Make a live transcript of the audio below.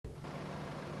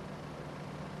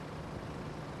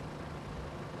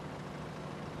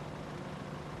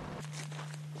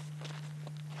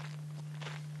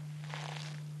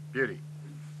Beauty.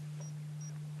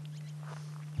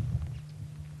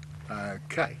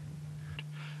 Okay.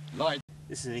 Light.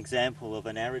 This is an example of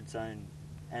an arid zone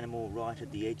animal right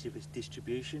at the edge of its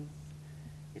distribution.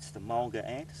 It's the mulga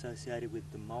ant, associated with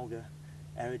the mulga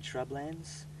arid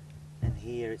shrublands, and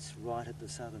here it's right at the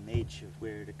southern edge of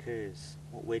where it occurs.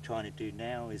 What we're trying to do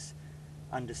now is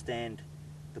understand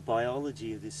the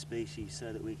biology of this species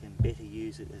so that we can better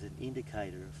use it as an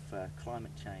indicator of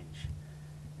climate change,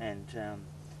 and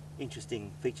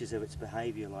interesting features of its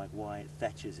behaviour, like why it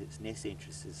thatches its nest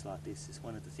entrances like this, is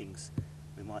one of the things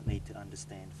we might need to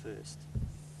understand first.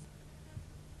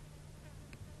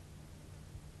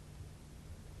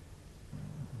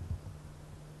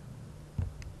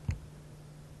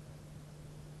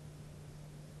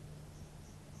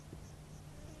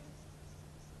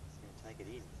 Take it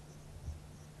in.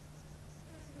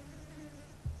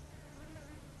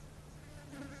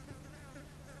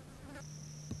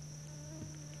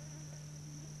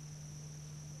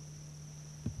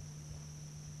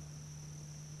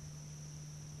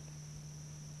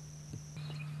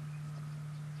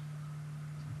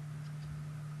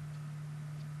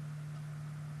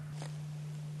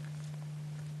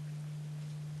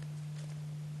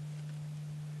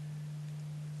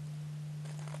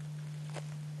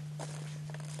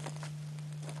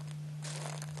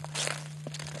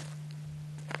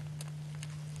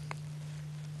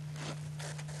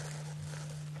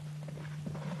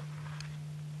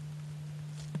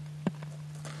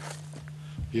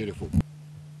 Beautiful.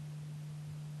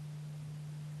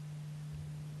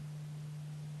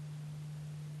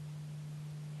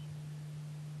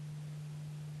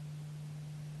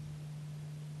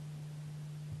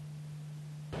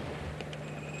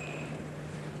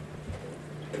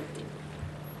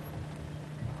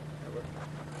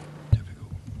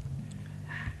 Difficult.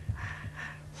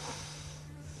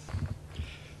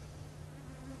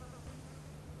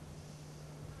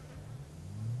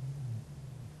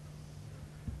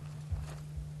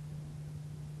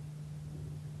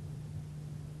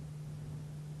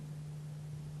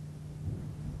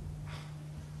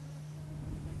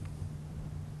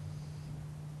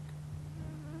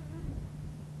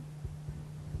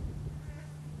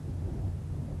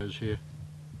 Here.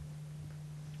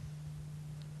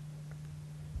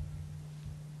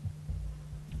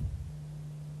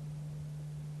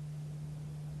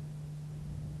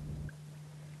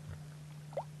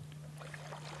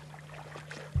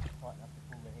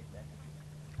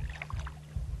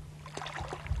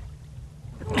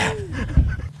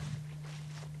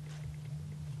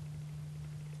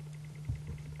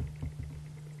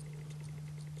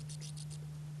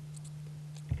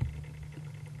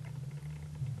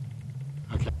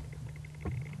 Okay.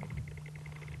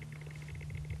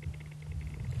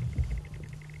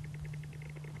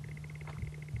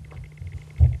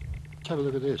 Let's have a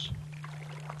look at this.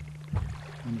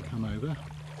 When you come over.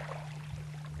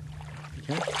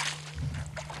 Okay.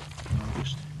 I'll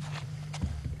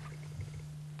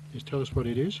just tell us what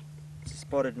it is. It's a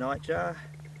spotted nightjar,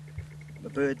 a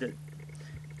bird that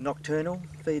nocturnal,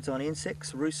 feeds on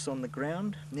insects, roosts on the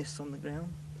ground, nests on the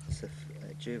ground. It's a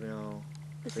juvenile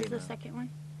This female. is the second one.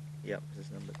 Yep, this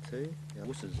is number 2. Yeah,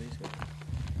 this is these guys.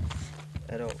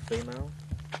 Adult female.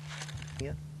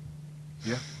 Yeah.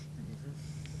 Yeah.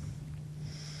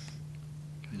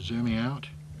 Okay, zooming out.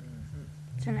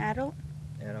 It's an adult.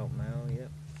 Adult male,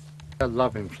 yep. I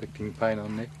love inflicting pain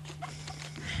on Nick.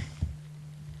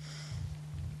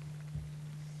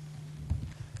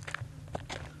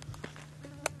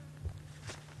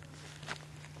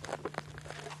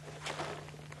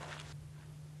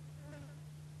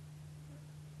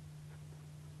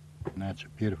 And that's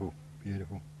beautiful,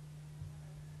 beautiful.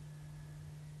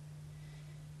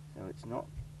 So it's not.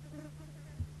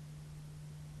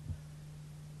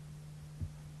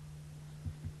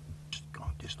 Just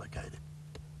gone dislocated.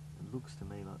 It looks to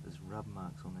me like there's rub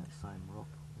marks on that same rock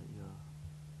that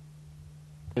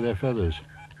you're. They're feathers.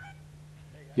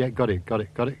 Yeah, got it.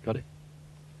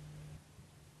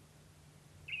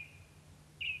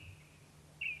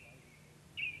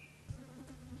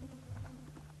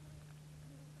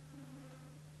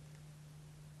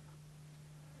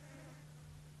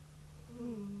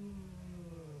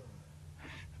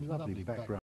 Lovely background.